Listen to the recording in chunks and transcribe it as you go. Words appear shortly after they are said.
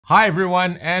Hi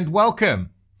everyone and welcome.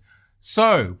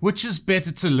 So, which is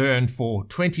better to learn for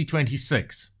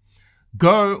 2026?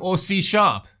 Go or C#?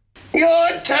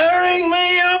 You're tearing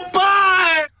me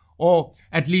apart! Or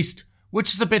at least,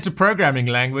 which is a better programming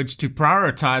language to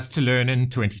prioritize to learn in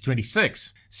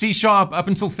 2026? C# up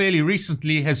until fairly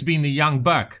recently has been the young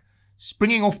buck,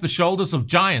 springing off the shoulders of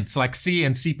giants like C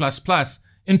and C++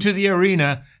 into the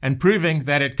arena and proving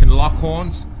that it can lock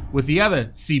horns with the other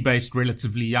C-based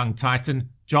relatively young titan,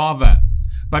 Java.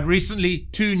 But recently,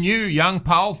 two new young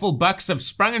powerful bucks have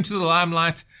sprung into the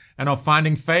limelight and are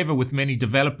finding favor with many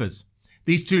developers.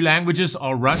 These two languages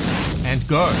are Rust and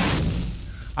Go.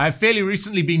 I have fairly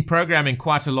recently been programming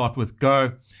quite a lot with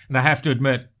Go, and I have to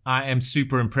admit, I am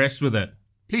super impressed with it.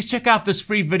 Please check out this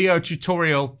free video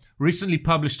tutorial recently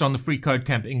published on the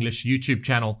FreeCodeCamp English YouTube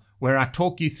channel, where I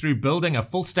talk you through building a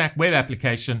full-stack web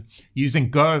application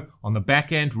using Go on the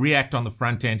back end, React on the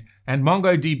front end, and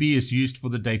MongoDB is used for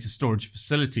the data storage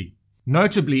facility.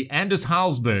 Notably, Anders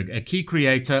Hallsberg, a key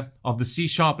creator of the C#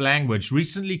 language,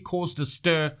 recently caused a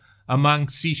stir among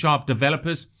C#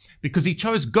 developers because he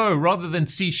chose Go rather than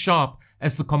C#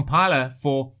 as the compiler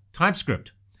for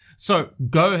TypeScript. So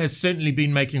Go has certainly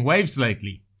been making waves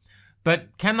lately.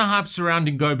 But can the hype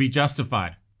surrounding Go be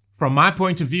justified? From my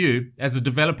point of view, as a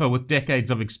developer with decades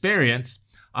of experience,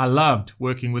 I loved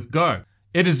working with Go.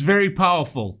 It is very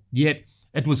powerful, yet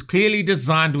it was clearly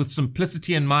designed with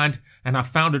simplicity in mind, and I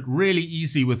found it really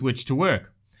easy with which to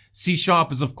work. C#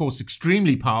 is of course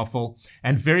extremely powerful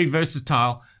and very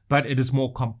versatile, but it is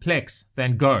more complex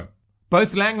than Go.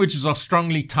 Both languages are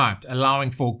strongly typed,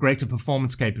 allowing for greater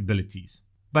performance capabilities.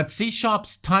 But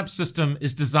C#'s type system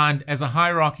is designed as a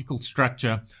hierarchical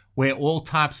structure where all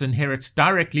types inherit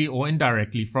directly or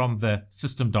indirectly from the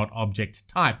system.object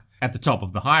type at the top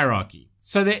of the hierarchy.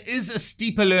 So there is a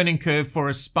steeper learning curve for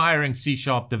aspiring C#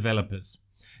 developers.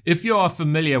 If you are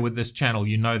familiar with this channel,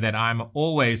 you know that I'm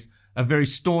always a very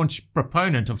staunch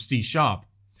proponent of C#.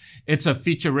 It's a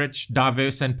feature-rich,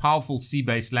 diverse, and powerful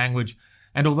C-based language,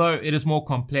 and although it is more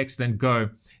complex than Go,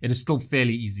 it is still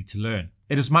fairly easy to learn.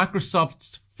 It is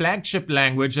Microsoft's flagship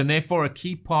language and therefore a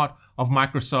key part of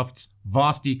Microsoft's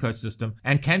vast ecosystem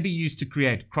and can be used to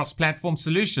create cross-platform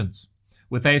solutions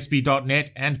with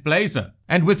ASP.NET and Blazor.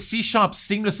 And with C#'s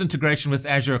seamless integration with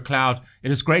Azure Cloud,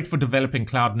 it is great for developing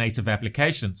cloud-native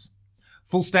applications,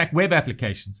 full-stack web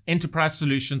applications, enterprise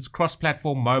solutions,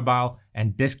 cross-platform mobile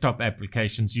and desktop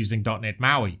applications using .NET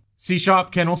MAUI. C#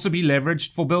 can also be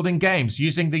leveraged for building games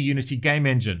using the Unity game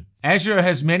engine. Azure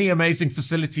has many amazing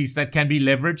facilities that can be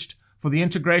leveraged for the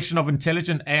integration of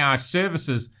intelligent AI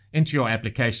services into your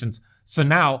applications. So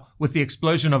now, with the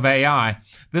explosion of AI,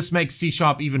 this makes C#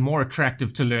 even more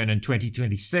attractive to learn in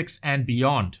 2026 and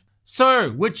beyond. So,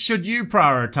 which should you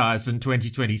prioritize in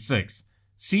 2026?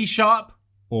 C#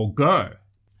 or Go?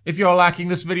 If you're liking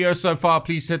this video so far,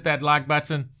 please hit that like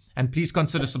button. And please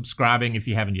consider subscribing if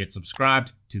you haven't yet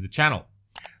subscribed to the channel.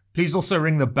 Please also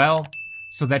ring the bell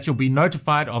so that you'll be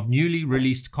notified of newly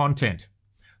released content.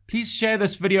 Please share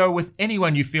this video with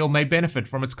anyone you feel may benefit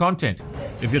from its content.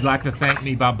 If you'd like to thank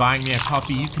me by buying me a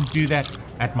coffee, you can do that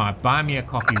at my Buy Me a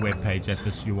Coffee webpage at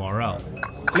this URL.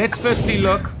 Let's firstly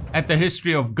look at the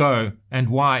history of Go and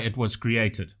why it was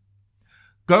created.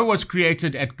 Go was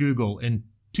created at Google in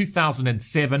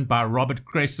 2007 by Robert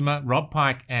Kresimer, Rob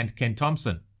Pike, and Ken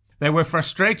Thompson. They were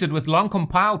frustrated with long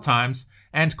compile times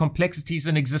and complexities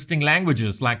in existing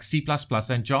languages like C++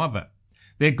 and Java.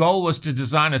 Their goal was to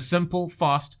design a simple,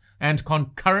 fast, and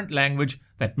concurrent language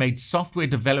that made software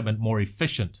development more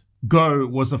efficient. Go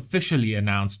was officially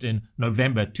announced in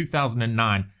November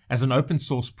 2009 as an open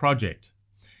source project.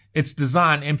 Its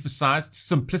design emphasized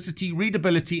simplicity,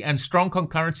 readability, and strong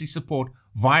concurrency support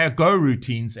via Go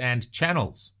routines and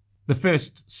channels. The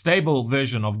first stable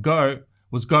version of Go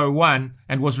was Go 1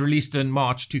 and was released in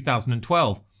March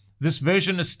 2012. This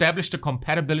version established a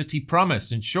compatibility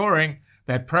promise, ensuring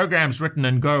that programs written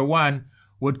in Go 1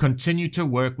 would continue to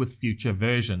work with future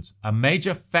versions, a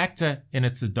major factor in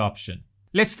its adoption.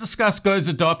 Let's discuss Go's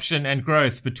adoption and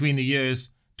growth between the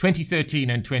years 2013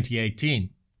 and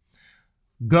 2018.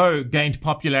 Go gained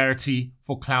popularity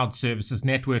for cloud services,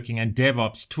 networking, and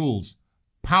DevOps tools,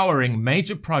 powering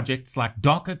major projects like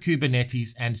Docker, Kubernetes,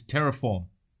 and Terraform.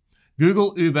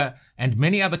 Google, Uber, and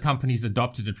many other companies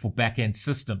adopted it for back-end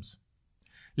systems.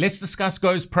 Let's discuss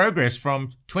Go's progress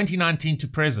from 2019 to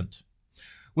present.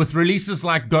 With releases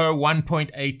like Go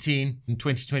 1.18 in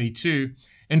 2022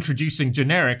 introducing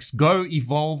generics, Go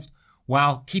evolved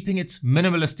while keeping its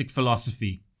minimalistic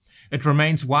philosophy. It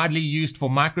remains widely used for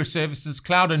microservices,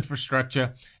 cloud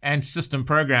infrastructure, and system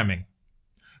programming.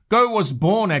 Go was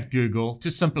born at Google to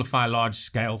simplify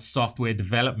large-scale software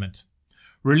development.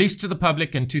 Released to the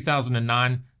public in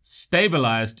 2009,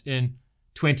 stabilized in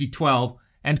 2012,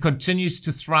 and continues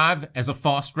to thrive as a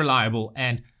fast, reliable,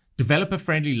 and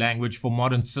developer-friendly language for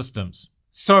modern systems.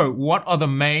 So, what are the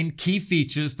main key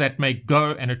features that make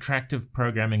Go an attractive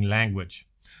programming language?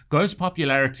 Go's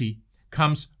popularity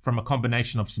comes from a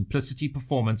combination of simplicity,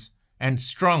 performance, and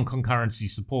strong concurrency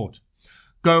support.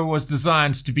 Go was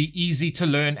designed to be easy to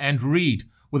learn and read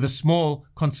with a small,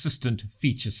 consistent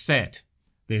feature set.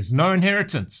 There's no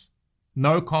inheritance,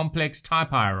 no complex type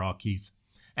hierarchies,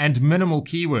 and minimal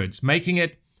keywords, making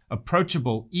it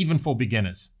approachable even for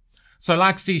beginners. So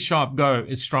like C#, Go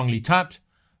is strongly typed,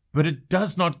 but it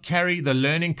does not carry the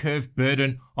learning curve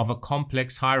burden of a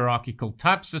complex hierarchical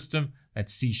type system that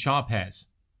C# has.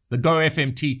 The Go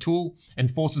FMT tool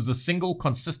enforces a single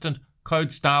consistent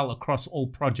code style across all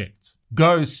projects.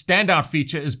 Go's standout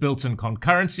feature is built-in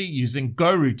concurrency using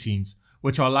Go routines,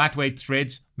 which are lightweight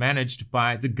threads managed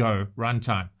by the Go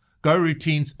runtime. Go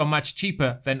routines are much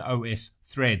cheaper than OS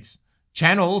threads.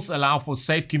 Channels allow for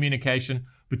safe communication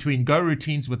between Go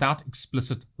routines without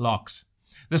explicit locks.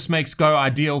 This makes Go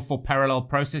ideal for parallel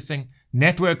processing,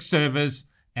 network servers,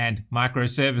 and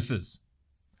microservices.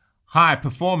 High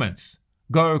performance.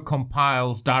 Go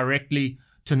compiles directly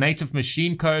to native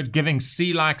machine code, giving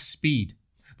C-like speed.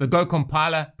 The Go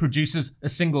compiler produces a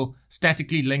single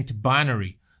statically linked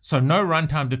binary, so no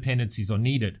runtime dependencies are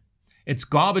needed. Its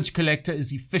garbage collector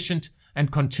is efficient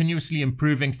and continuously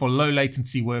improving for low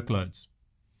latency workloads.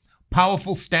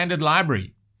 Powerful standard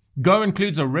library. Go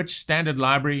includes a rich standard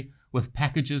library with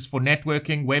packages for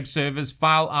networking, web servers,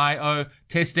 file I/O,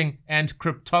 testing, and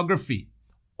cryptography,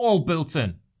 all built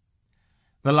in.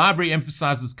 The library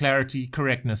emphasizes clarity,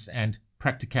 correctness, and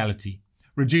practicality,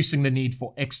 reducing the need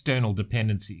for external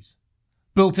dependencies.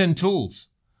 Built-in tools.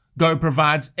 Go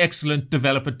provides excellent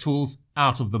developer tools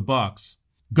out of the box.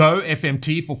 Go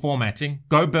FMT for formatting,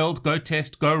 Go build, Go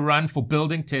test, Go run for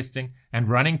building, testing, and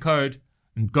running code,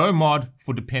 and Go mod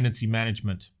for dependency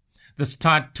management. This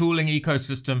tight tooling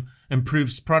ecosystem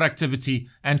improves productivity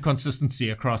and consistency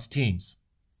across teams.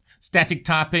 Static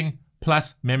typing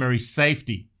plus memory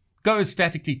safety. Go is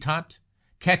statically typed,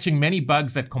 catching many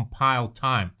bugs at compile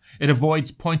time. It avoids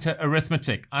pointer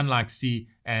arithmetic, unlike C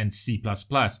and C++,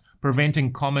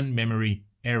 preventing common memory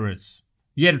errors.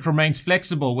 Yet it remains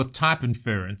flexible with type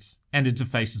inference and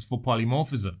interfaces for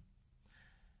polymorphism.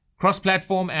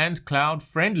 Cross-platform and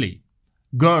cloud-friendly.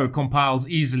 Go compiles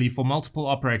easily for multiple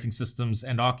operating systems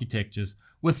and architectures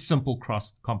with simple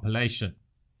cross-compilation.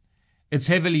 It's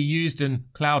heavily used in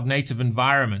cloud-native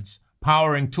environments,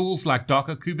 powering tools like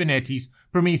Docker, Kubernetes,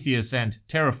 Prometheus, and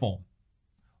Terraform.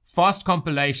 Fast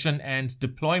compilation and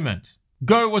deployment.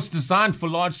 Go was designed for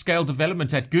large-scale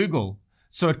development at Google,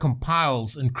 so it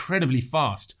compiles incredibly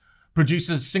fast,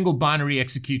 produces single binary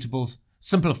executables,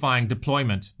 simplifying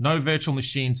deployment, no virtual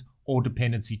machines or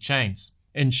dependency chains.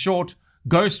 In short,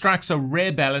 Go strikes a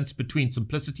rare balance between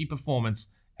simplicity, performance,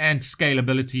 and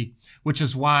scalability, which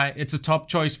is why it's a top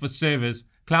choice for servers,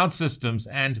 cloud systems,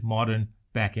 and modern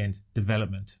backend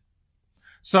development.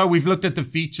 So we've looked at the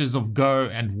features of Go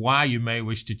and why you may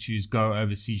wish to choose Go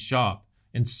over C#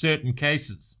 in certain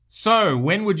cases. So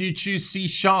when would you choose C#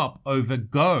 over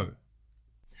Go?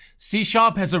 C#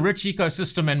 has a rich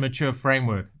ecosystem and mature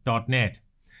framework, .NET.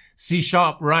 C#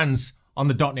 runs on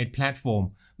the .NET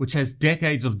platform, which has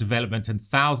decades of development and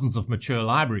thousands of mature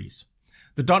libraries.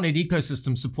 The .NET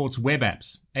ecosystem supports web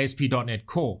apps, ASP.NET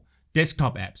Core,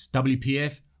 desktop apps,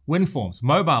 WPF, WinForms,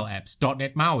 mobile apps,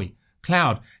 .NET MAUI,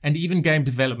 cloud, and even game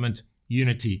development,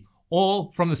 Unity,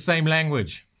 all from the same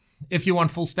language. If you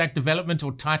want full stack development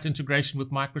or tight integration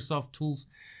with Microsoft tools,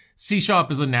 C# is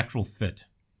a natural fit.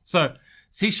 So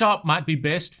C# might be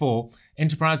best for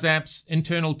enterprise apps,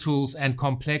 internal tools, and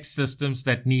complex systems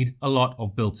that need a lot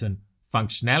of built-in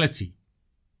functionality.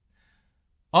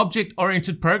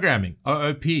 Object-oriented programming,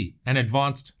 OOP, and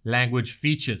advanced language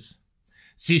features.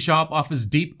 C# offers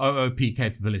deep OOP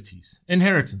capabilities,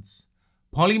 inheritance,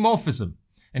 polymorphism,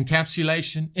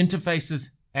 encapsulation,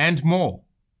 interfaces, and more.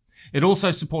 It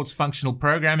also supports functional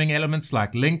programming elements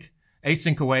like link,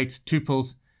 async await,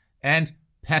 tuples, and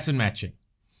pattern matching.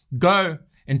 Go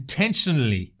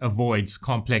intentionally avoids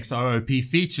complex OOP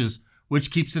features,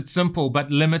 which keeps it simple but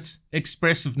limits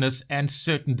expressiveness and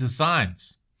certain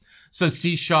designs. So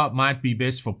C# might be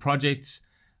best for projects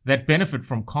that benefit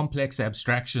from complex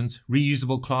abstractions,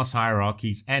 reusable class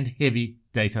hierarchies, and heavy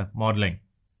data modeling.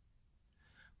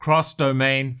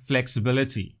 Cross-domain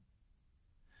flexibility.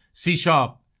 C#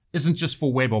 isn't just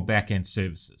for web or backend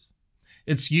services.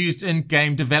 It's used in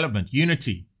game development,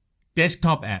 Unity,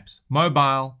 desktop apps,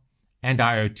 mobile, and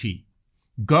IoT.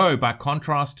 Go, by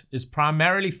contrast, is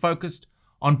primarily focused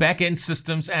on back-end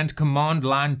systems and command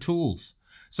line tools.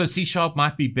 So C#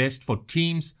 might be best for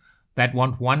teams that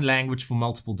want one language for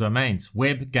multiple domains,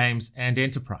 web, games, and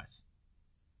enterprise.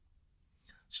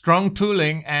 Strong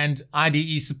tooling and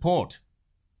IDE support.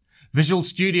 Visual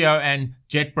Studio and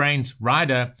JetBrains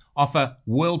Rider offer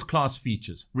world-class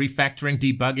features, refactoring,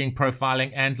 debugging,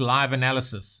 profiling, and live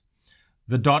analysis.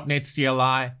 The .NET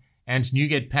CLI and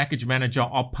NuGet Package Manager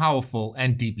are powerful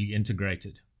and deeply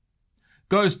integrated.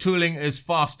 Go's tooling is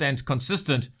fast and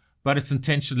consistent, but it's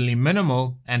intentionally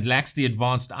minimal and lacks the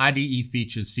advanced IDE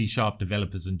features C#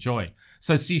 developers enjoy.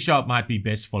 So C# might be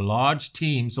best for large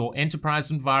teams or enterprise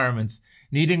environments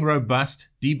needing robust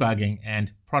debugging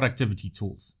and productivity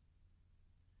tools.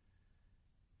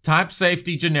 Type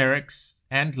safety generics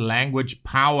and language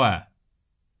power.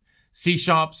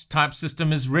 C#'s type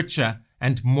system is richer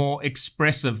and more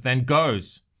expressive than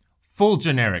Go's. Full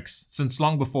generics since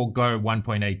long before Go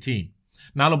 1.18.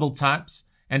 Nullable types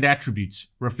and attributes,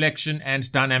 reflection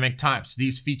and dynamic types.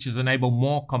 These features enable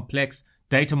more complex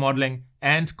data modeling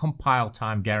and compile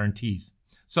time guarantees.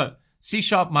 So C#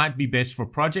 might be best for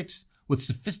projects with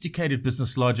sophisticated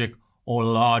business logic or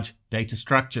large data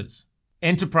structures.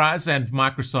 Enterprise and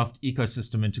Microsoft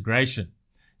ecosystem integration.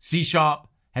 C#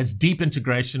 has deep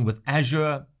integration with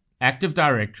Azure, Active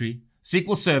Directory,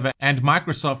 SQL Server, and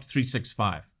Microsoft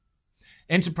 365.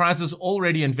 Enterprises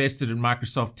already invested in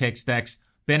Microsoft tech stacks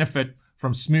benefit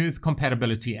from smooth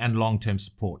compatibility and long-term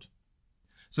support.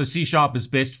 So C# is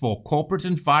best for corporate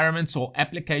environments or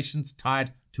applications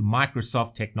tied to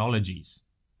Microsoft technologies.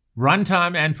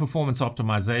 Runtime and performance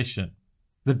optimization.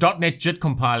 The .NET JIT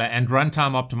compiler and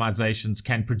runtime optimizations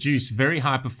can produce very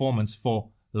high performance for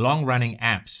long-running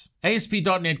apps.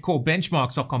 ASP.NET Core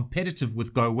benchmarks are competitive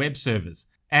with Go web servers,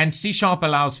 and C#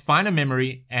 allows finer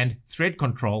memory and thread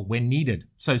control when needed.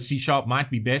 So C# might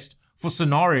be best for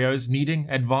scenarios needing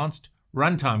advanced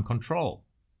runtime control.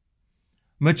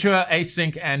 Mature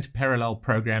async and parallel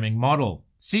programming model.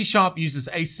 C# uses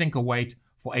async await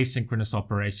for asynchronous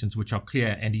operations, which are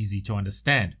clear and easy to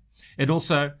understand. It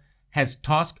also has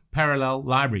task parallel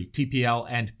library, TPL,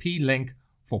 and plink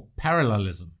for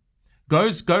parallelism.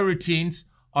 Go's Go routines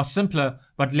are simpler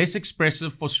but less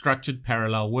expressive for structured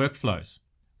parallel workflows.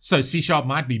 So C#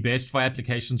 might be best for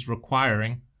applications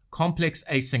requiring complex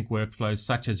async workflows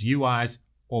such as UIs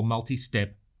or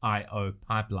multi-step I/O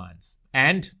pipelines.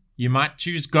 And you might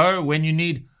choose Go when you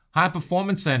need high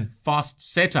performance and fast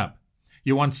setup.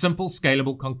 You want simple,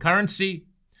 scalable concurrency.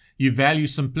 You value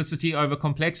simplicity over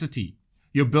complexity.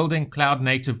 You're building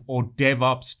cloud-native or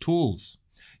DevOps tools.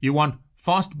 You want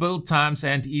fast build times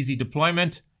and easy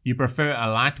deployment. You prefer a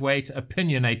lightweight,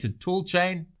 opinionated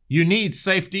toolchain. You need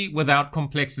safety without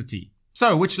complexity.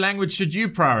 So, which language should you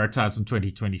prioritize in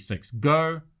 2026,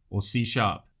 Go or C#?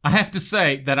 I have to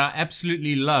say that I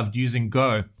absolutely loved using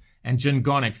Go and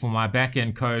Gingonic for my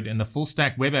backend code in the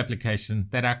Fullstack web application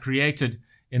that I created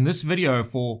in this video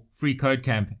for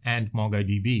FreeCodeCamp and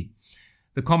MongoDB.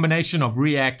 The combination of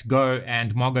React, Go,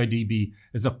 and MongoDB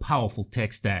is a powerful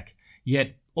tech stack,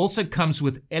 yet also comes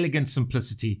with elegant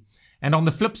simplicity. And on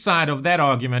the flip side of that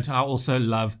argument, I also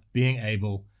love being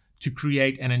able to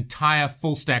create an entire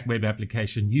full-stack web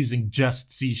application using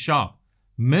just C#.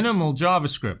 Minimal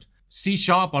JavaScript. C#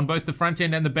 on both the front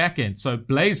end and the back end. So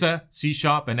Blazor, C#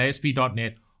 and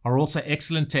ASP.NET are also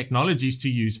excellent technologies to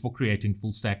use for creating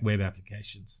full-stack web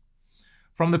applications.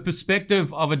 From the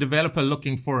perspective of a developer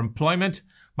looking for employment,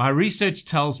 my research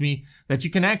tells me that you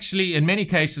can actually, in many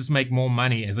cases, make more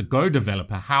money as a Go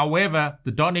developer. However,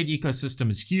 the .NET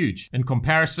ecosystem is huge in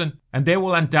comparison, and there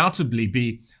will undoubtedly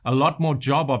be a lot more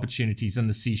job opportunities in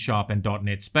the C# and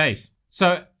 .NET space.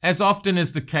 So, as often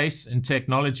is the case in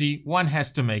technology, one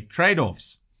has to make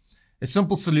trade-offs. A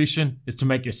simple solution is to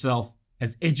make yourself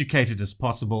as educated as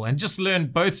possible and just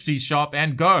learn both C#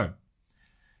 and Go.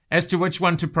 As to which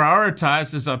one to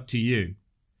prioritize is up to you,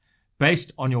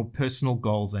 based on your personal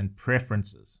goals and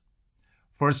preferences.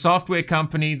 For a software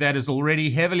company that is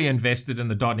already heavily invested in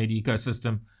the .NET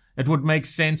ecosystem, it would make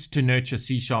sense to nurture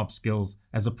C# skills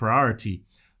as a priority,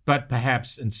 but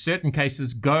perhaps in certain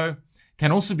cases Go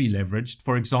can also be leveraged,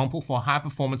 for example, for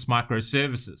high-performance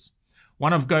microservices.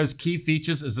 One of Go's key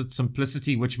features is its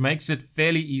simplicity, which makes it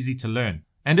fairly easy to learn.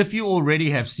 And if you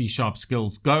already have C#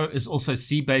 skills, Go is also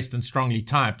C-based and strongly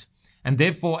typed, and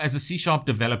therefore, as a C#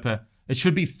 developer, it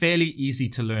should be fairly easy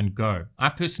to learn Go. I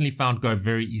personally found Go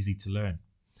very easy to learn.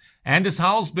 Anders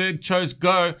Hejlsberg chose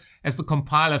Go as the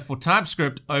compiler for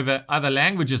TypeScript over other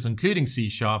languages, including C#,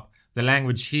 the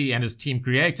language he and his team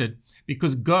created,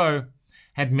 because Go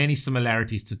had many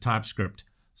similarities to TypeScript.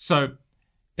 So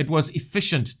it was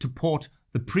efficient to port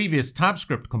the previous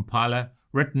TypeScript compiler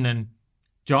written in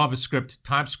JavaScript,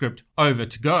 TypeScript over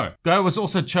to Go. Go was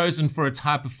also chosen for its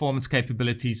high performance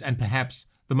capabilities, and perhaps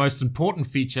the most important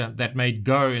feature that made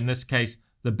Go, in this case,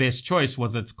 the best choice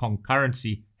was its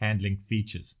concurrency handling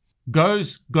features.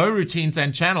 Go's Go routines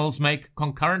and channels make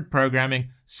concurrent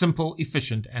programming simple,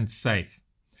 efficient, and safe.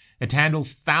 It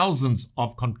handles thousands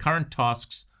of concurrent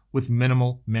tasks with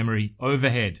minimal memory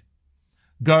overhead.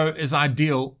 Go is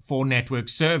ideal for network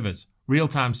servers,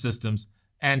 real-time systems,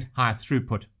 and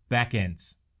high-throughput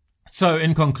backends. So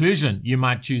in conclusion, you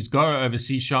might choose Go over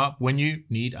C# when you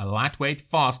need a lightweight,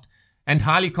 fast, and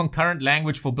highly concurrent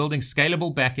language for building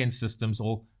scalable backend systems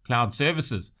or cloud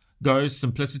services. Go's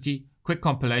simplicity, quick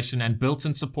compilation, and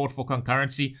built-in support for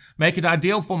concurrency make it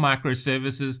ideal for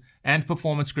microservices and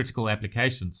performance-critical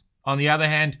applications. On the other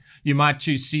hand, you might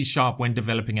choose C# when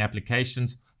developing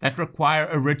applications that require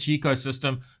a rich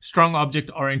ecosystem, strong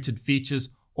object-oriented features,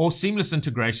 or seamless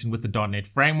integration with the .NET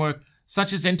framework,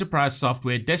 such as enterprise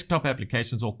software, desktop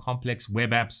applications, or complex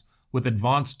web apps with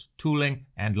advanced tooling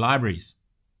and libraries.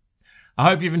 I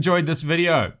hope you've enjoyed this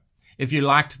video. If you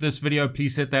liked this video,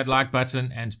 please hit that like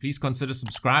button, and please consider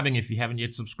subscribing if you haven't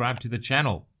yet subscribed to the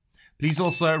channel. Please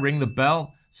also ring the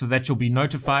bell so that you'll be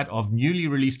notified of newly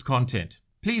released content.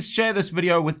 Please share this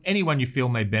video with anyone you feel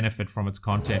may benefit from its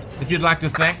content. If you'd like to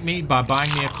thank me by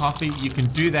buying me a coffee, you can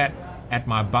do that at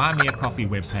my Buy Me a Coffee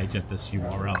webpage at this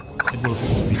URL. It will of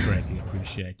course be greatly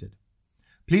appreciated.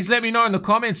 Please let me know in the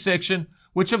comments section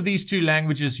which of these two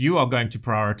languages you are going to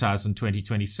prioritize in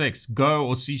 2026, Go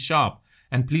or C#,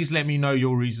 and please let me know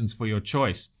your reasons for your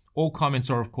choice. All comments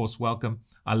are of course welcome.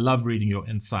 I love reading your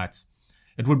insights.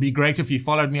 It would be great if you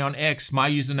followed me on X. My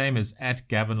username is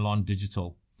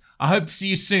 @GavinLonDigital. I hope to see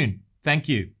you soon. Thank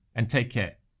you, and take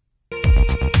care.